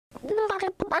I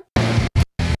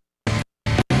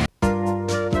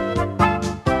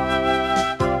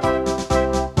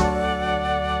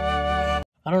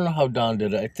don't know how Dawn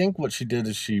did it. I think what she did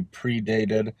is she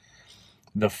predated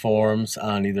the forums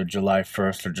on either July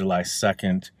 1st or July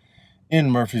 2nd in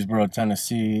Murfreesboro,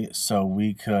 Tennessee, so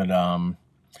we could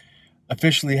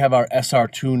officially have our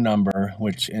SR2 number,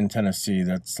 which in Tennessee,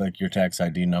 that's like your tax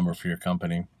ID number for your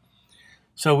company.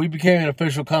 So we became an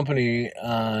official company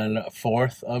on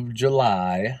 4th of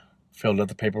July, filled out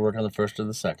the paperwork on the 1st or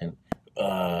the 2nd,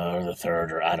 or the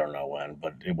 3rd, or I don't know when,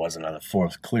 but it wasn't on the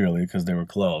 4th clearly because they were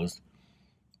closed.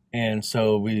 And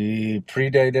so we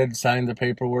predated, signed the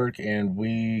paperwork, and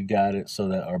we got it so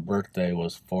that our birthday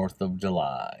was 4th of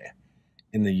July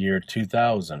in the year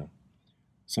 2000.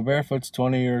 So Barefoot's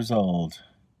 20 years old.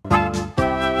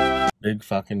 Big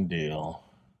fucking deal.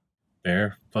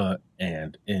 Barefoot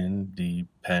and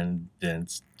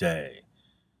Independence Day.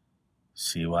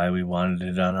 See why we wanted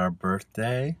it on our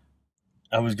birthday?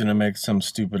 I was going to make some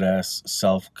stupid-ass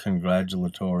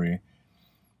self-congratulatory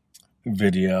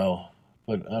video,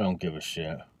 but I don't give a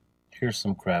shit. Here's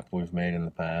some crap we've made in the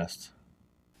past.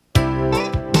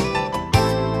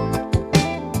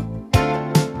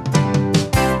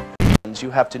 You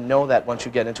have to know that once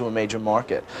you get into a major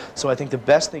market. So I think the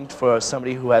best thing for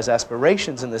somebody who has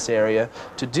aspirations in this area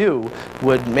to do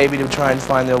would maybe to try and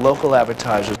find their local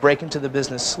advertisers, break into the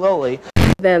business slowly.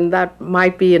 Then that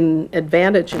might be an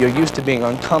advantage. You're used to being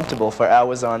uncomfortable for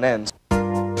hours on end.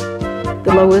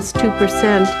 The lowest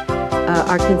 2%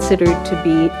 are considered to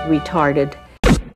be retarded.